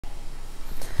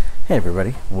Hey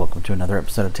everybody, welcome to another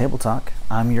episode of Table Talk.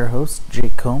 I'm your host,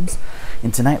 Jake Combs,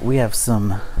 and tonight we have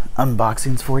some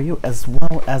unboxings for you, as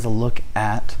well as a look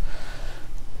at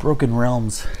Broken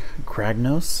Realms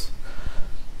Kragnos.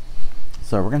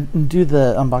 So we're going to do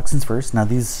the unboxings first. Now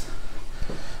these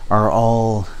are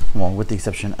all, well, with the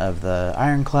exception of the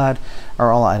Ironclad,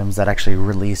 are all items that actually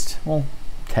released, well,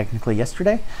 technically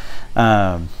yesterday.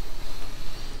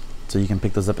 So you can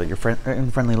pick those up at your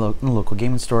friendly local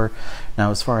gaming store. Now,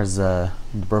 as far as the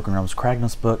Broken Realms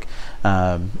Kragnos book,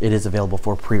 it is available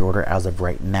for pre-order as of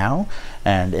right now,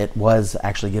 and it was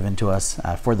actually given to us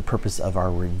for the purpose of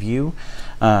our review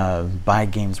by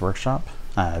Games Workshop,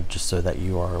 just so that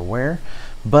you are aware.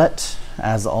 But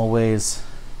as always,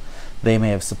 they may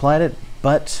have supplied it,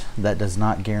 but that does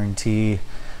not guarantee.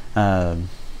 That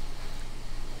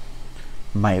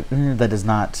does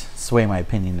not sway my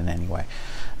opinion in any way.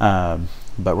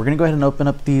 But we're going to go ahead and open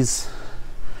up these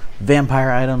vampire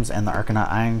items and the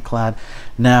Arkanaut Ironclad.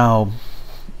 Now,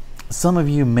 some of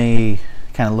you may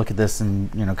kind of look at this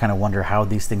and kind of wonder how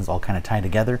these things all kind of tie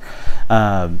together.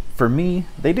 For me,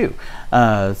 they do.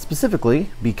 Specifically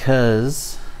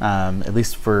because, at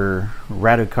least for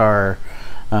Radukar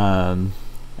and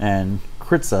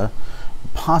Kritza,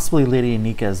 possibly Lady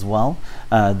Anikka as well,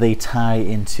 they tie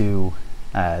into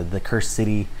the Cursed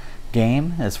City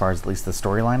game, as far as at least the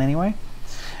storyline anyway.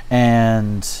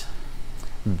 And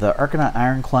the Arkanaut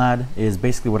Ironclad is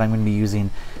basically what I'm going to be using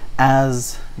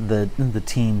as the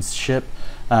team's ship,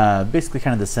 basically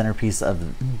kind of the centerpiece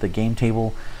of the game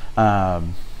table,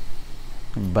 but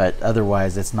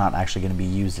otherwise it's not actually going to be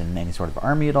used in any sort of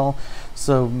army at all.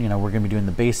 So we're going to be doing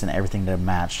the base and everything to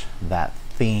match that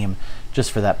theme just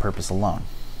for that purpose alone.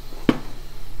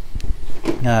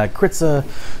 Kritza,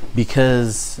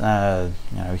 because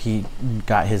he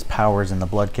got his powers in the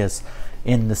Blood Kiss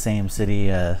in the same city,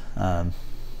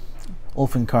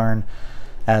 Ulfenkarn,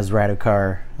 as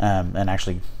Radukar, and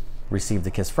actually received the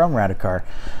kiss from Radukar.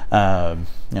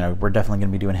 We're definitely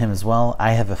going to be doing him as well.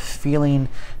 I have a feeling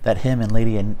that him and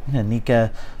Lady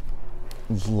Anikka,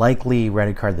 likely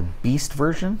Radukar the Beast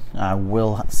version,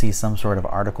 will see some sort of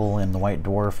article in the White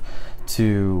Dwarf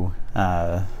to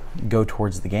go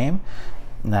towards the game.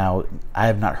 Now, I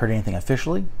have not heard anything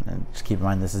officially, and just keep in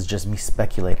mind this is just me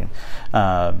speculating,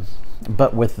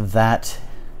 but with that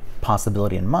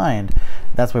possibility in mind,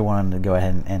 that's why I wanted to go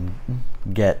ahead and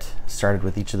get started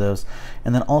with each of those.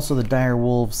 And then also the dire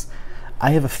wolves, I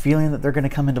have a feeling that they're going to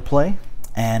come into play,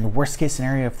 and worst case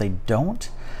scenario if they don't,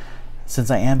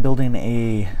 since I am building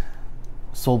a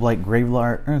Soulblight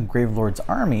Gravelord's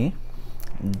army,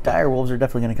 dire wolves are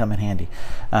definitely going to come in handy.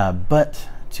 But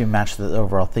to match the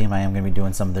overall theme, I am going to be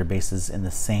doing some of their bases in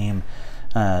the same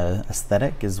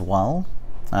aesthetic as well,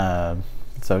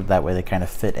 so that way they kind of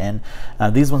fit in.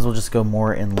 These ones will just go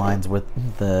more in lines with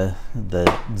the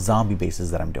zombie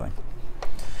bases that I'm doing.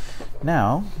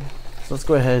 Now, so let's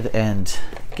go ahead and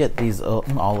get these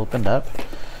all opened up.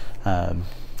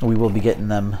 We will be getting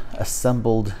them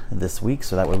assembled this week,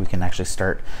 so that way we can actually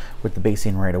start with the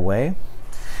basing right away.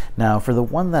 Now, for the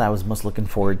one that I was most looking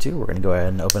forward to, we're going to go ahead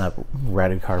and open up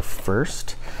Radukar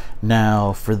first.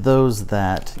 Now, for those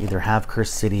that either have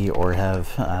Cursed City or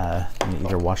have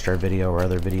either watched our video or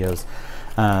other videos,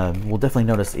 will definitely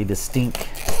notice a distinct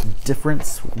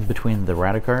difference between the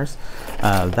Radukars.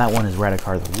 That one is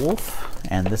Radukar the Wolf,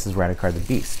 and this is Radukar the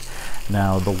Beast.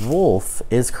 Now, the Wolf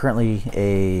is currently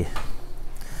a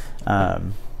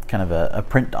kind of a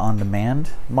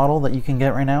print-on-demand model that you can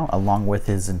get right now, along with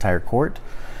his entire court.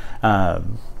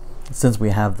 Since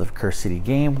we have the Cursed City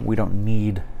game, we don't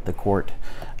need the court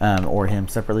or him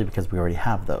separately because we already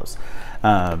have those.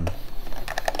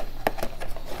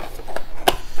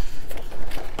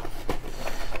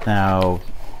 Now,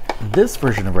 this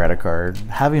version of Radukar,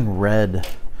 having read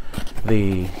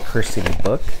the Cursed City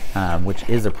book, which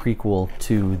is a prequel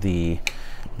to the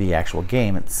actual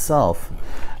game itself,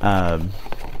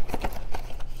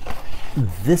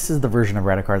 this is the version of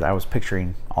Radukar that I was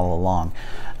picturing all along.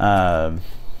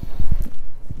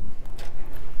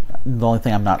 The only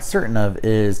thing I'm not certain of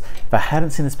is if I hadn't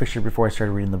seen this picture before I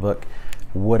started reading the book,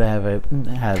 would I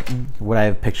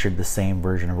have pictured the same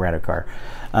version of Radukar?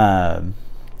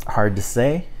 Hard to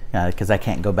say, because I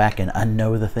can't go back and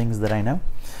unknow the things that I know.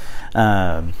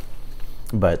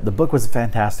 But the book was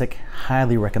fantastic.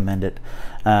 Highly recommend it.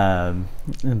 I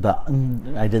did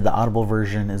the Audible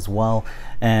version as well,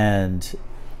 and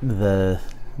the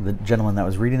gentleman that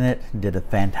was reading it did a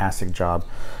fantastic job.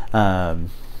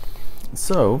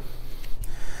 So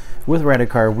with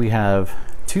Radukar, we have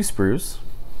 2 sprues,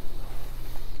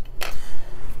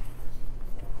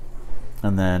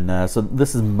 and then so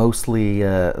this is mostly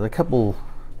a couple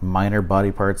minor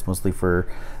body parts, mostly for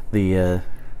the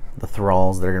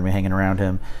thralls that are going to be hanging around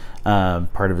him,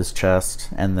 part of his chest,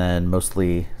 and then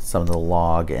mostly some of the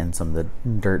log and some of the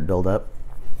dirt buildup.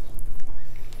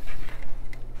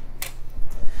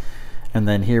 And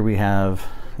then here we have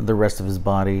the rest of his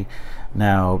body.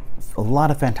 Now, a lot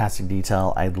of fantastic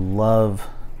detail. I love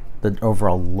the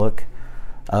overall look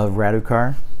of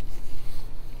Radukar.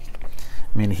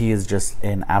 I mean, he is just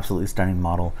an absolutely stunning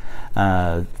model.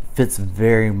 Fits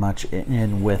very much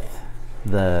in with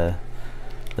the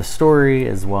story,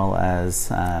 as well as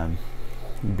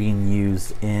being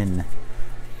used in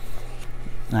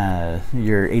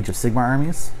your Age of Sigmar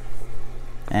armies,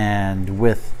 and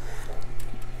with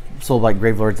Soulblight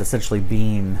Gravelords essentially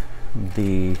being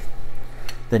the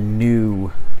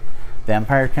new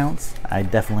vampire counts. I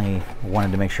definitely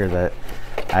wanted to make sure that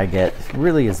I get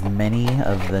really as many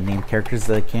of the named characters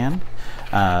that I can.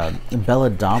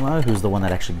 Belladama, who's the one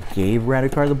that actually gave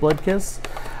Radukar the Blood Kiss,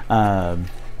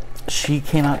 she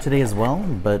came out today as well,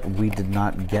 but we did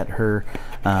not get her,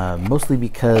 mostly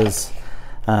because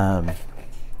I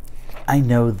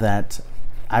know that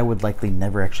I would likely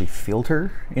never actually field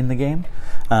her in the game,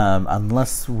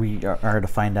 unless we are to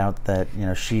find out that, you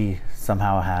know, she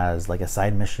somehow has like a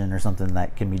side mission or something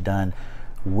that can be done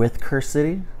with Curse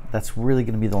City. That's really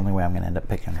going to be the only way I'm going to end up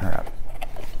picking her up.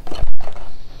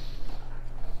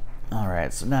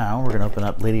 Alright, so now we're going to open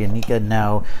up Lady Anikka.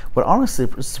 Now, what honestly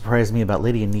surprised me about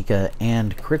Lady Anikka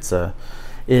and Kritza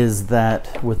is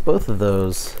that with both of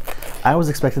those, I was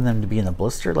expecting them to be in the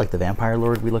blister like the Vampire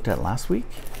Lord we looked at last week.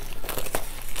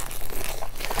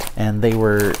 And they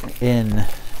were in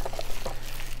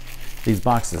these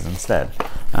boxes instead.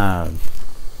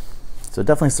 So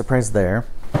definitely surprised there.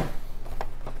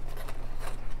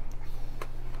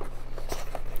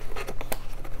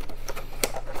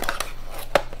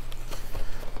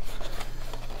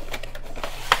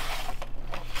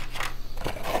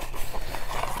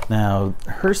 Now,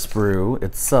 her sprue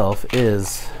itself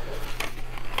is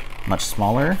much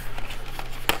smaller,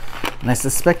 and I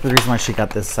suspect the reason why she got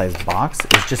this size box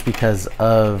is just because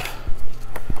of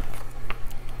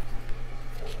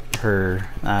her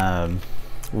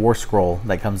war scroll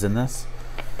that comes in this.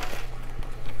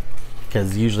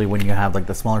 Because usually when you have like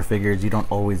the smaller figures, you don't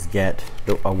always get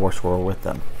a war scroll with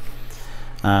them.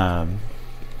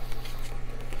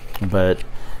 But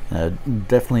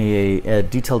definitely a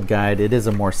detailed guide. It is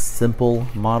a more simple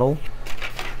model.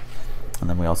 And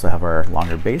then we also have our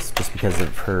longer base, just because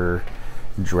of her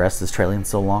dress is trailing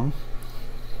so long.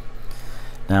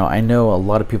 Now, I know a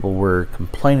lot of people were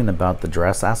complaining about the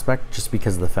dress aspect, just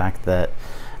because of the fact that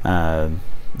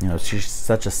you know, she's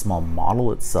such a small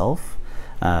model itself,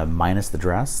 minus the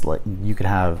dress. Like, you could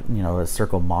have, you know, a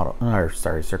circle model, or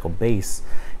sorry, circle base,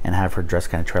 and have her dress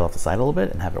kind of trail off the side a little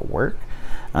bit and have it work.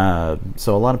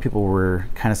 So a lot of people were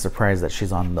kind of surprised that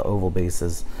she's on the oval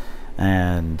bases,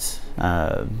 and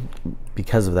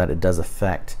because of that, it does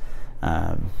affect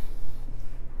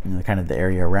you know, kind of the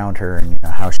area around her, and, you know,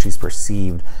 how she's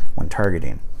perceived when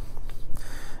targeting.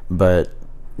 But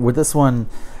with this one,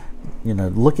 you know,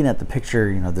 looking at the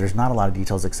picture, you know, there's not a lot of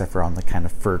details except for on the kind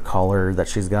of fur collar that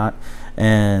she's got,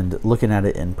 and looking at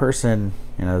it in person,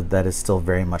 you know, that is still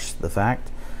very much the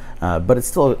fact. But it's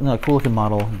still, you know, a cool looking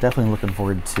model. Definitely looking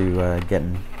forward to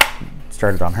getting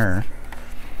started on her.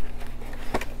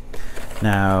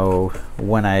 Now,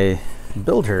 when I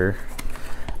build her,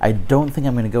 I don't think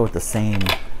I'm going to go with the same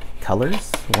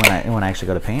colors when I actually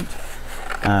go to paint.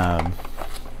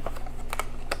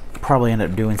 Probably end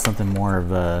up doing something more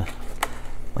of a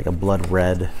like a blood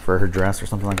red for her dress or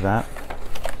something like that.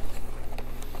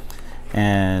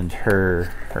 And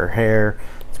her hair,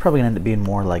 it's probably gonna end up being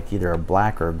more like either a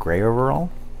black or a gray overall,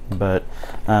 but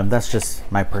that's just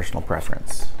my personal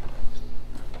preference.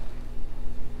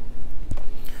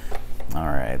 All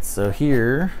right, so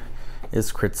here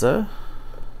is Kritza.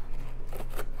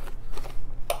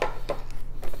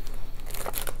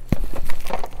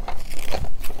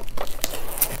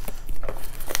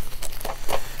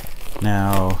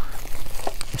 Now,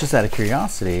 just out of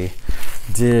curiosity,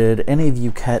 did any of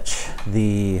you catch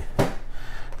the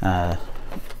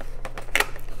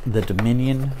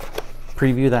Dominion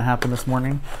preview that happened this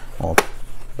morning? Well,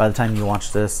 by the time you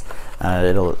watch this,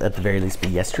 it'll at the very least be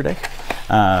yesterday.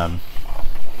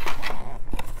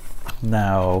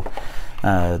 Now,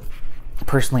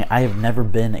 personally, I have never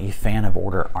been a fan of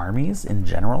Order armies in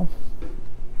general,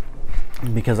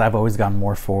 because I've always gone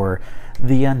more for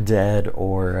the undead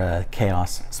or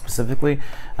chaos specifically,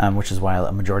 which is why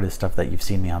a majority of the stuff that you've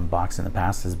seen me unbox in the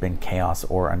past has been chaos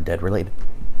or undead related.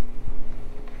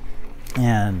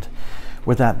 And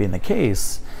with that being the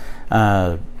case,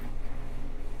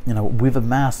 you know, we've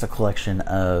amassed a collection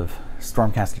of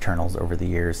Stormcast Eternals over the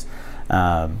years.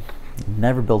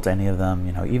 Never built any of them,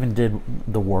 you know, even did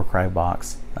the Warcry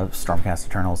box of Stormcast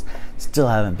Eternals, still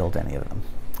haven't built any of them.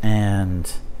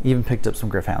 And even picked up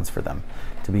some Gryph-hounds for them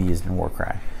to be used in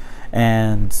Warcry.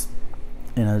 And,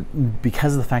 you know,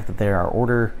 because of the fact that our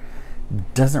order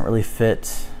doesn't really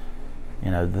fit, you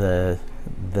know, the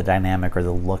dynamic or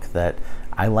the look that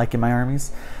I like in my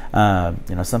armies.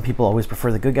 You know, some people always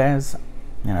prefer the good guys.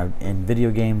 You know, in video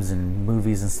games and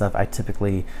movies and stuff, I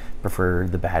typically prefer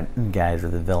the bad guys or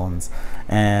the villains,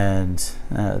 and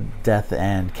death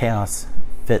and chaos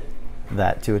fit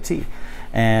that to a T.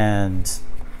 And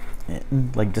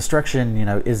like destruction, you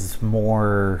know, is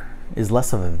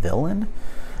less of a villain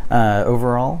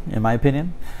overall, in my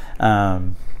opinion,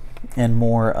 and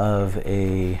more of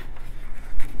a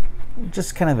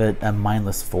just kind of a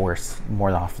mindless force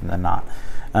more often than not.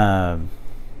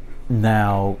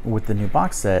 Now, with the new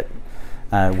box set,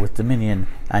 with Dominion,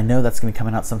 I know that's going to be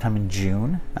coming out sometime in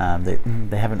June.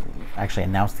 They haven't actually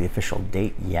announced the official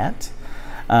date yet.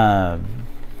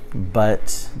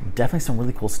 But definitely some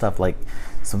really cool stuff, like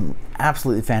some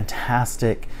absolutely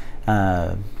fantastic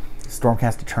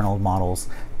Stormcast Eternal models.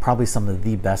 Probably some of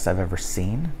the best I've ever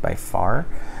seen by far.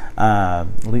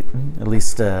 At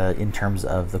least in terms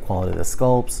of the quality of the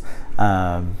sculpts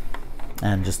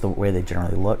and just the way they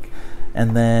generally look.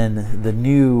 And then the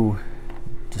new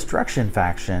Destruction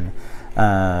faction,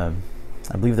 I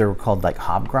believe they were called like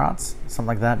Hobgrots, something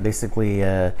like that. Basically,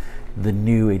 the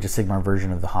new Age of Sigmar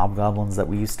version of the Hobgoblins that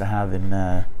we used to have in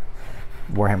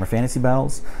Warhammer Fantasy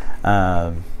Battles.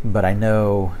 But I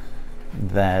know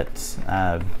that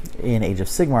in Age of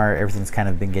Sigmar, everything's kind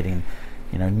of been getting,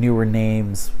 you know, newer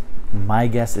names. My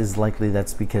guess is likely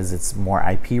that's because it's more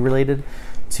IP related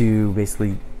to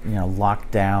basically, you know, lock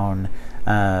down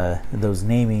those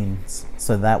namings,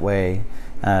 so that way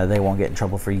they won't get in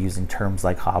trouble for using terms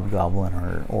like hobgoblin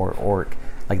or orc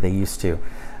like they used to,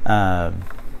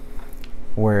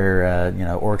 where you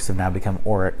know, orcs have now become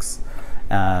oryx.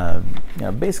 You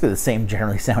know, basically the same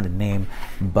generally sounded name,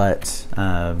 but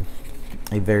a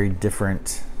very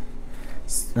different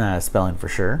spelling for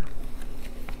sure.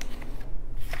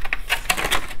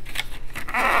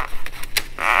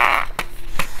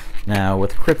 Now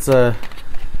with Kritza,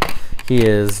 he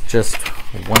is just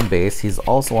one base. He's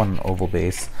also on an oval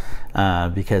base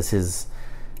because his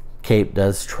cape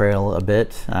does trail a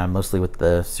bit, mostly with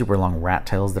the super long rat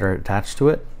tails that are attached to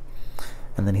it.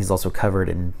 And then he's also covered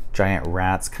in giant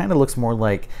rats. Kind of looks more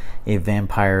like a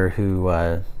vampire who,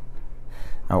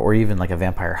 or even like a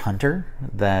vampire hunter,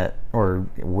 that, or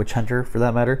witch hunter for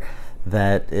that matter,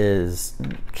 that is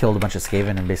killed a bunch of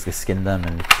Skaven and basically skinned them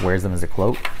and wears them as a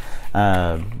cloak.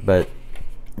 But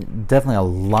definitely a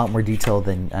lot more detail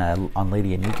than on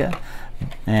Lady Anikka,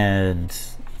 and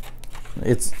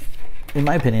it's, in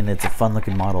my opinion, it's a fun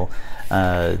looking model,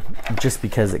 just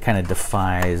because it kind of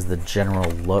defies the general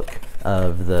look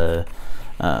of the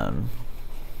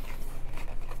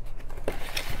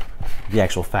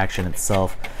actual faction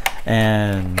itself.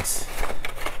 And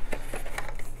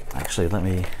actually, let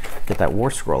me get that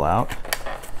war scroll out.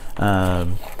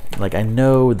 Like, I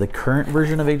know the current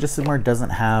version of Age of Sigmar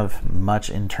doesn't have much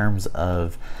in terms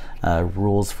of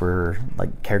rules for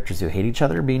like characters who hate each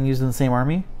other being used in the same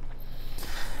army,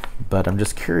 but I'm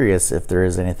just curious if there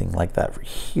is anything like that for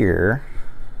here.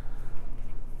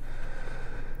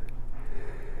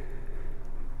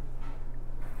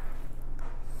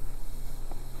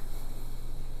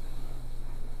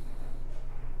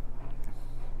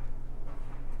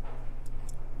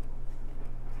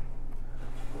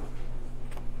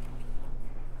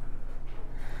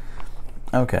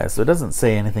 Okay, so it doesn't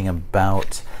say anything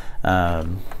about you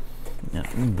know,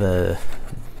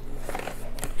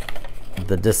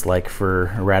 the dislike for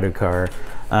Radukar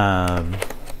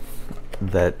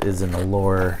that is in the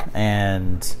lore,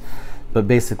 but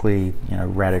basically, you know,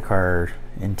 Radukar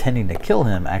intending to kill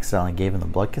him accidentally gave him the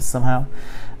blood kiss somehow,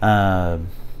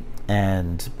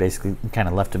 and basically kind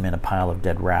of left him in a pile of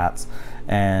dead rats.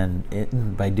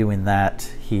 And by doing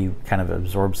that, he kind of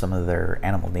absorbed some of their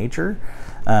animal nature,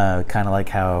 kind of like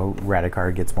how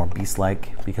Radukar gets more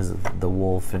beast-like because of the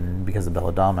wolf and because of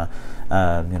Belladonna.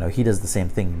 You know, he does the same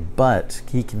thing, but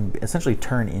he can essentially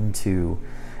turn into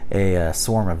a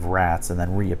swarm of rats and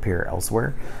then reappear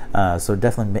elsewhere. So it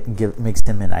definitely makes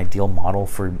him an ideal model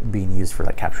for being used for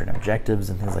like capturing objectives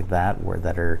and things like that,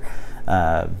 that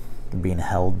are being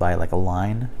held by like a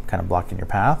line kind of blocking your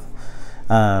path.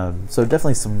 So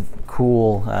definitely some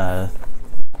cool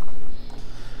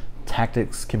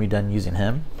tactics can be done using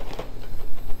him.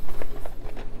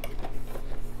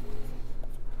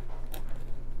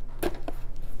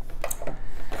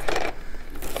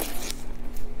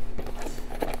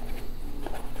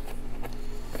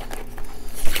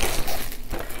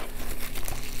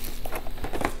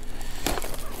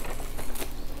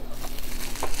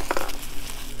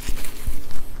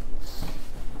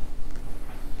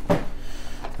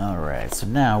 right, so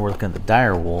now we're looking at the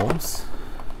dire wolves.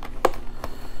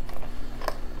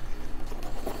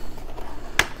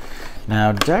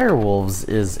 Now, direwolves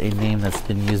is a name that's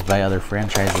been used by other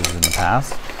franchises in the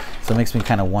past, so it makes me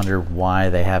kind of wonder why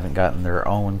they haven't gotten their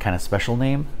own kind of special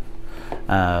name.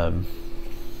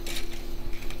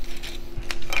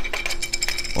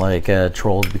 Like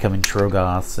trolls becoming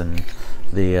Trogoths and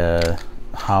the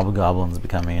hobgoblins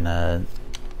becoming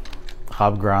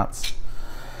hobgrots.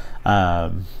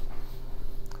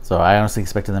 So I honestly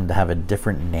expected them to have a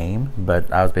different name,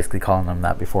 but I was basically calling them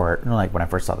that before, like when I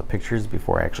first saw the pictures,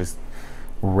 before I actually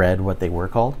read what they were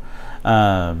called,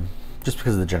 just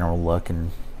because of the general look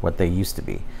and what they used to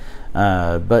be.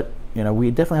 But you know, we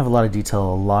definitely have a lot of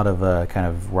detail, a lot of kind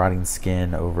of rotting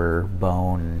skin over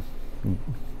bone,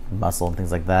 muscle, and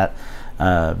things like that.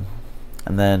 And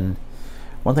then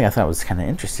one thing I thought was kind of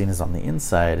interesting is on the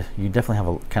inside, you definitely have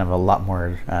a kind of a lot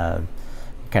more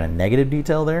kind of negative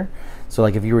detail there. So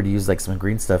like if you were to use like some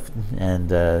green stuff and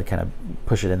kind of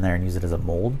push it in there and use it as a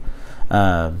mold,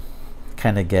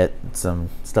 kind of get some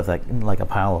stuff that like a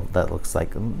pile that looks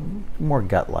like more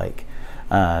gut-like,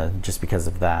 just because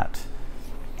of that.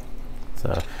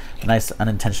 So nice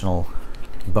unintentional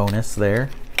bonus there.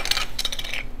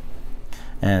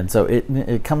 And so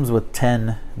it comes with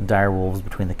 10 direwolves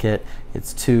between the kit.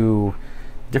 It's 2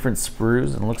 different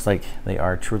sprues, and it looks like they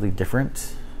are truly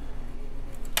different.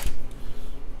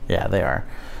 Yeah, they are.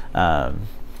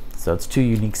 So it's 2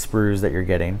 unique sprues that you're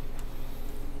getting.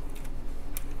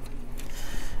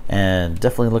 And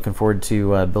definitely looking forward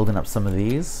to building up some of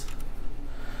these.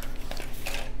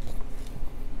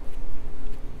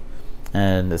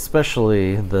 And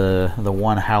especially the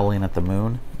one howling at the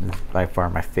moon is by far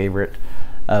my favorite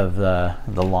of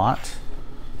the lot.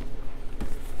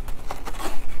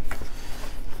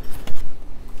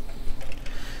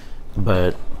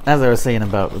 But as I was saying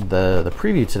about the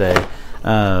preview today,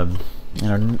 you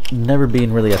know, never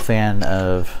being really a fan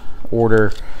of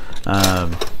Order,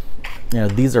 you know,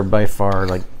 these are by far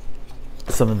like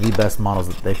some of the best models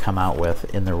that they've come out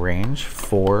with in the range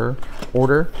for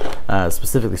Order,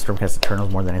 specifically Stormcast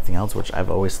Eternals more than anything else, which I've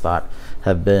always thought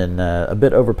have been a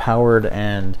bit overpowered.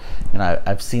 And you know,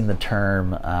 I've seen the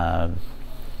term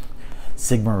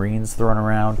Sigmarines thrown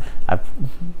around.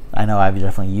 I know I've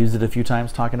definitely used it a few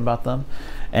times talking about them,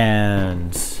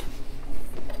 and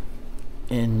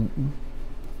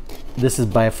this is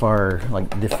by far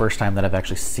like the first time that I've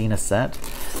actually seen a set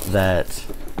that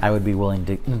I would be willing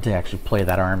to actually play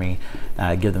that army,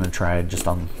 give them a try just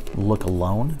on look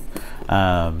alone.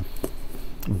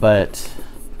 But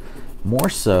more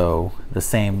so the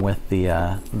same with the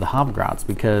Hobgrots,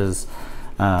 because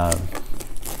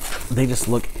they just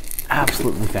look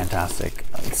absolutely fantastic.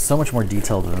 It's so much more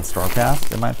detailed than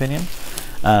Stormcast, in my opinion.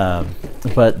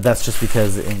 But that's just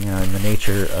because in the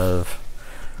nature of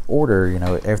Order, you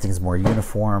know, everything's more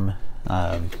uniform,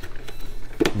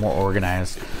 more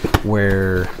organized,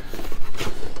 where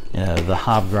you know the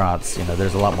Hobgrots, you know,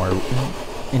 there's a lot more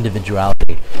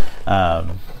individuality.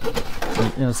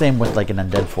 You know, same with like an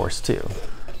Undead Force too.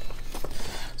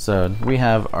 So we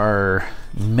have our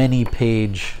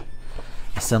many-page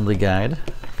assembly guide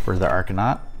for the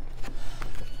Arkanaut.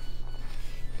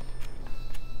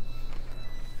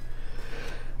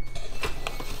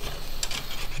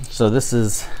 So this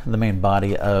is the main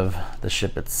body of the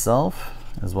ship itself,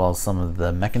 as well as some of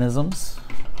the mechanisms.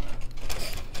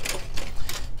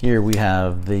 Here we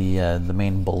have the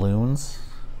main balloons,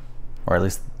 or at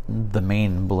least the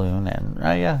main balloon, and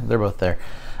yeah, they're both there.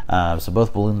 So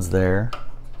both balloons there.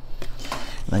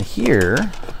 And then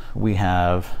here we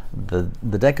have the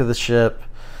deck of the ship,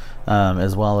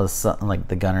 as well as some, like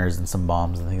the gunners and some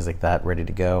bombs and things like that ready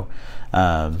to go.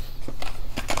 And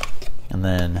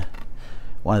then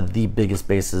one of the biggest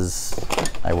bases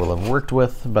I will have worked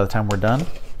with by the time we're done.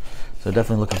 So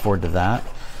definitely looking forward to that.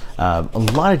 A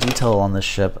lot of detail on this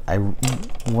ship.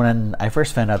 When I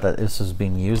first found out that this was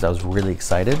being used, I was really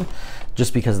excited,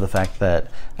 just because of the fact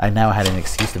that I now had an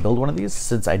excuse to build one of these,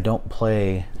 since I don't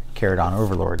play Caradon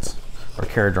Overlords, or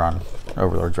Caradron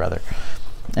Overlords rather.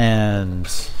 And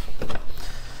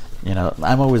you know,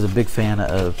 I'm always a big fan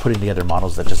of putting together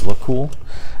models that just look cool.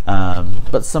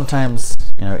 But sometimes,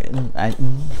 you know, I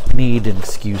need an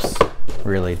excuse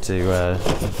really to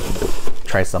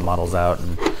try some models out.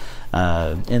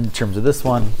 And in terms of this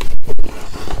one,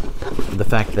 the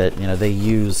fact that, you know, they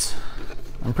use,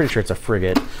 I'm pretty sure it's a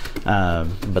frigate,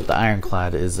 but the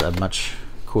Ironclad is a much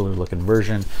cooler looking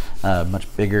version,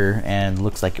 much bigger, and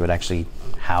looks like it would actually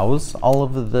house all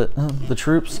of the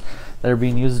troops that are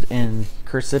being used in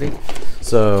Curse City.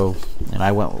 So, and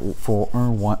I went for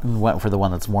the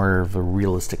one that's more of a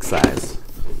realistic size.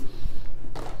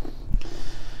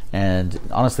 And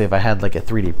honestly, if I had like a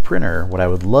 3D printer, what I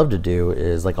would love to do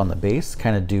is like on the base,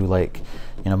 kind of do like,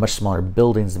 you know, much smaller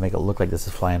buildings to make it look like this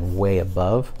is flying way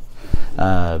above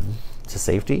to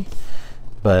safety.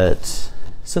 But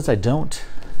since I don't,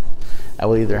 I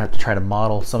will either have to try to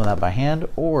model some of that by hand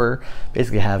or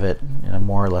basically have it, you know,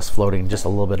 more or less floating just a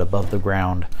little bit above the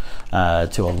ground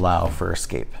to allow for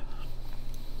escape.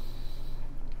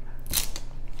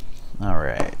 All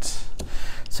right,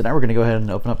 so now we're going to go ahead and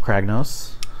open up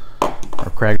Kragnos,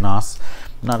 or Kragnos.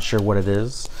 I'm not sure what it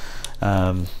is.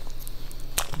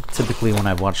 Typically when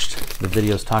I've watched the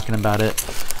videos talking about it,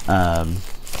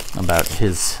 about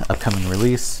his upcoming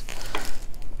release,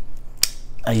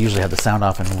 I usually have the sound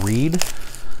off and read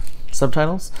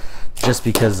subtitles, just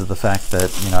because of the fact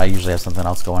that, you know, I usually have something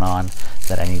else going on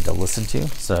that I need to listen to.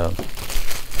 So,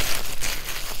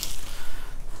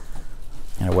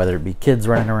 you know, whether it be kids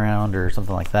running around or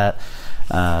something like that.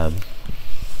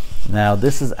 Now,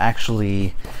 this is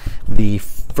actually the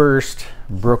first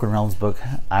Broken Realms book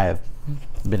I have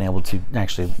been able to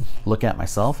actually look at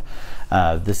myself.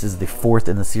 This is the 4th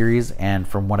in the series, and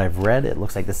from what I've read, it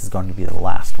looks like this is going to be the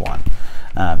last one.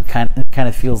 Kind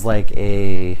of feels like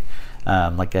a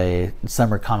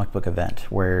summer comic book event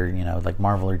where, you know, like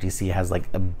Marvel or DC has like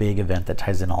a big event that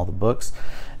ties in all the books,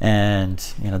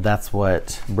 and, you know, that's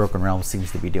what Broken Realms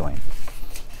seems to be doing.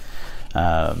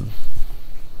 And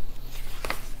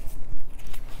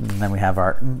then we have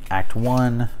our Act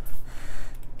 1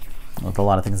 with a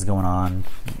lot of things going on,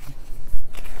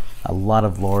 a lot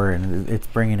of lore, and it's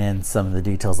bringing in some of the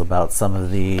details about some of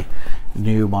the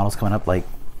new models coming up. Like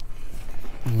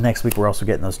next week, we're also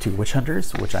getting those 2 witch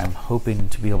hunters, which I'm hoping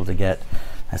to be able to get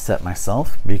a set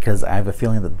myself, because I have a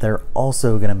feeling that they're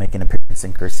also going to make an appearance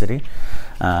in Curse City.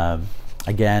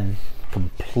 Again,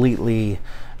 completely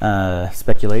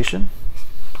speculation.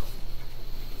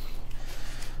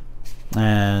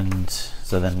 And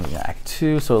so then we Act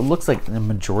 2. So it looks like the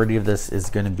majority of this is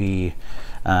going to be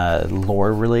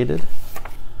lore related.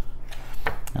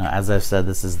 As I've said,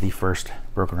 this is the first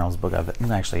Broken Realms book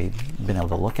I've actually been able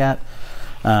to look at.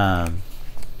 And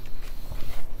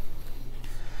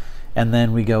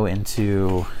then we go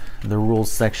into the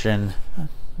rules section a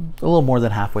little more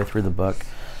than halfway through the book,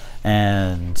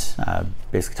 and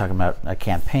basically talking about a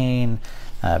campaign,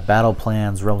 battle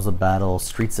plans, realms of battle,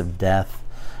 streets of death.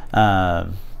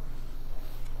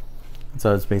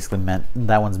 So it's basically meant,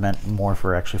 that one's meant more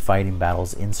for actually fighting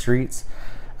battles in streets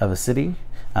of a city.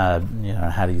 You know,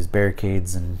 how to use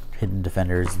barricades and hidden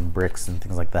defenders and bricks and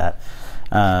things like that.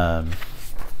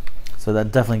 So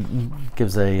that definitely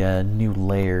gives a new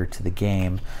layer to the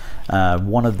game.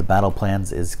 One of the battle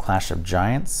plans is Clash of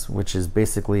Giants, which is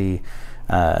basically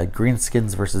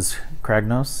Greenskins versus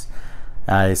Kragnos.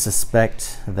 I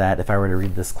suspect that if I were to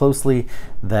read this closely,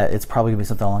 that it's probably going to be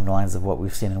something along the lines of what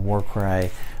we've seen in Warcry,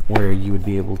 where you would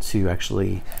be able to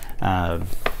actually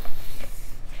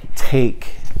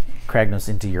take Kragnos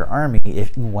into your army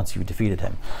once you've defeated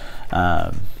him.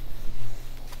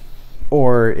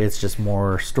 Or it's just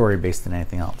more story based than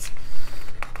anything else.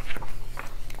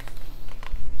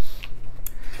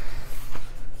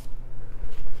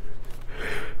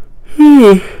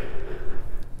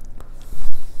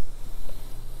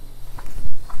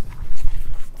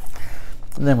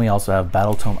 And then we also have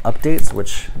Battle Tome updates,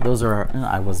 which those are,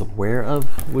 I was aware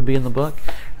of would be in the book.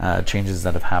 Changes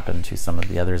that have happened to some of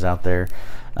the others out there.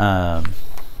 So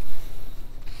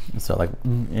like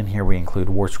in here we include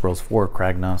War Scrolls for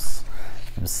Kragnos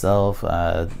himself.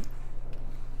 Some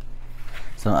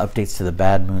updates to the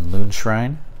Bad Moon Loon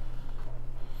Shrine.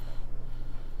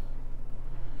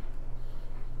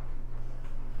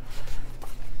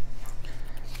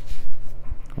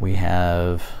 We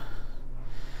have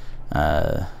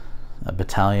a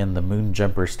battalion, the Moon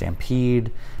Jumper Stampede,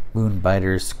 Moon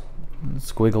Biters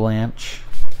Squiggleanch,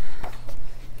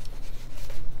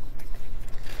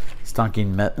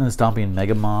 Stomping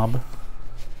Mega Mob.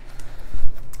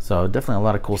 So definitely a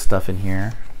lot of cool stuff in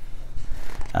here.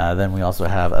 Then we also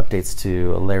have updates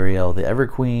to Alariel the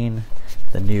Everqueen,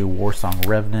 the new Warsong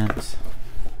Revenant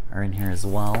are in here as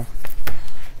well.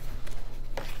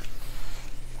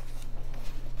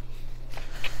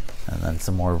 And then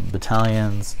some more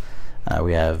battalions.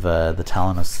 We have the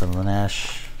Talon of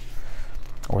Slaanesh,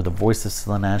 or the Voice of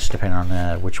Slaanesh, depending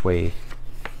on which way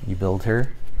you build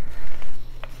her.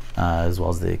 As well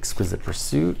as the Exquisite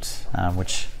Pursuit,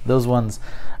 which those ones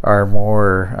are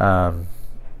more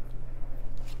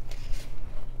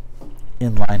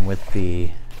in line with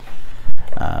the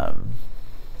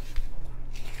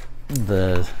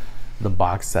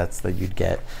box sets that you'd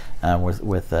get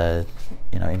with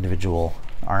you know, individual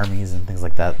armies and things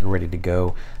like that ready to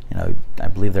go. You know, I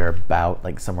believe they're about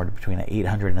like somewhere between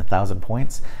 800 and 1,000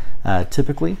 points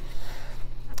typically.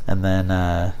 And then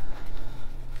a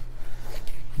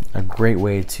great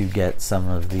way to get some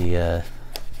of the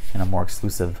more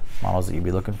exclusive models that you'd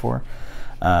be looking for.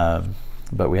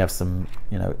 But we have some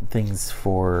things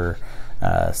for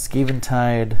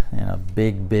Skaventide,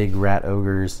 big rat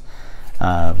ogres,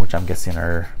 which I'm guessing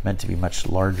are meant to be much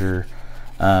larger.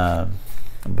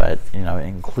 But it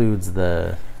includes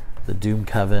the Doom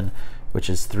Coven, which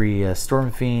is 3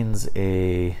 Storm Fiends,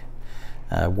 a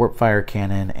Warpfire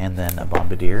Cannon, and then a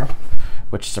Bombardier,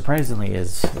 which surprisingly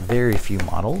is very few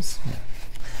models.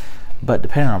 But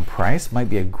depending on price, might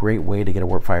be a great way to get a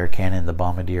Warpfire Cannon, the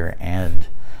Bombardier, and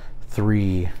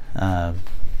 3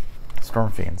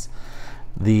 Storm Fiends.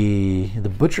 The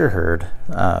Butcher Herd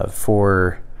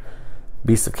for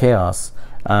Beasts of Chaos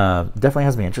definitely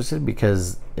has me interested,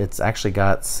 because it's actually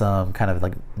got some kind of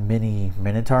like mini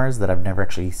Minotaurs that I've never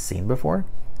actually seen before.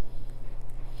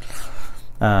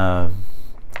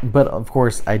 But of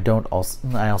course, I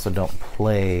also don't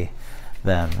play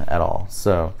them at all,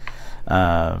 so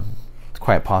it's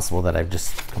quite possible that I've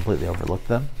just completely overlooked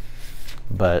them.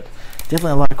 But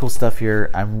definitely a lot of cool stuff here.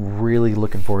 I'm really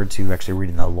looking forward to actually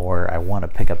reading the lore. I want to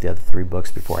pick up the other 3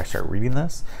 books before I start reading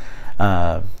this,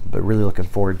 but really looking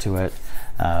forward to it.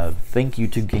 Thank you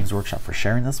to Games Workshop for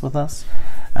sharing this with us.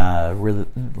 Really,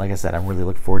 like I said, I'm really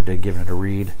looking forward to giving it a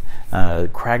read.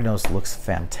 Kragnos looks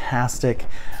fantastic.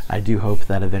 I do hope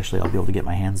that eventually I'll be able to get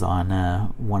my hands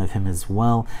on one of him as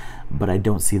well, but I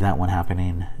don't see that one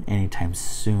happening anytime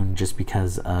soon, just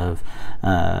because of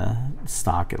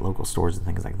stock at local stores and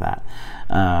things like that.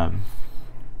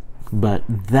 But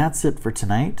that's it for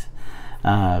tonight.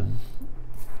 Now,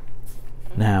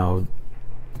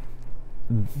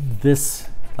 this,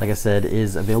 like I said,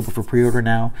 is available for pre-order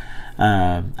now.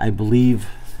 I believe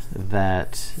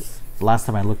that last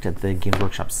time I looked at the Games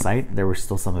Workshop site, there were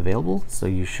still some available, so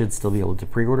you should still be able to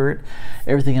pre-order it.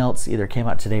 Everything else either came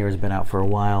out today or has been out for a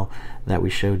while that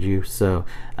we showed you, so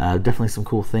definitely some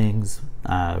cool things.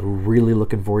 Really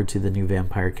looking forward to the new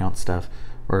Vampire Count stuff,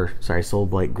 or sorry,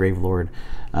 Soulblight Gravelord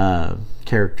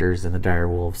characters in the Dire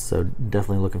Wolves, so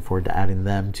definitely looking forward to adding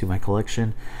them to my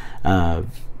collection.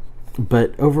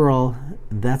 But overall,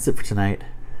 that's it for tonight.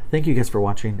 Thank you guys for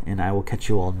watching, and I will catch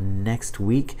you all next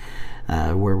week,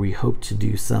 where we hope to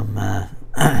do some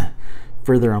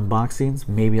further unboxings.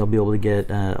 Maybe I'll be able to get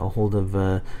a hold of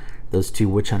those 2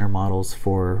 Witch Hunter models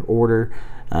for order.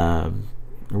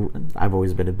 I've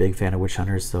always been a big fan of Witch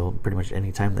Hunters, so pretty much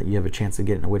any time that you have a chance of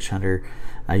getting a Witch Hunter,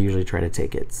 I usually try to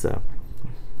take it. So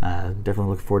definitely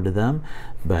look forward to them,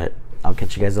 but I'll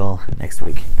catch you guys all next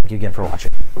week. Thank you again for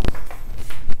watching.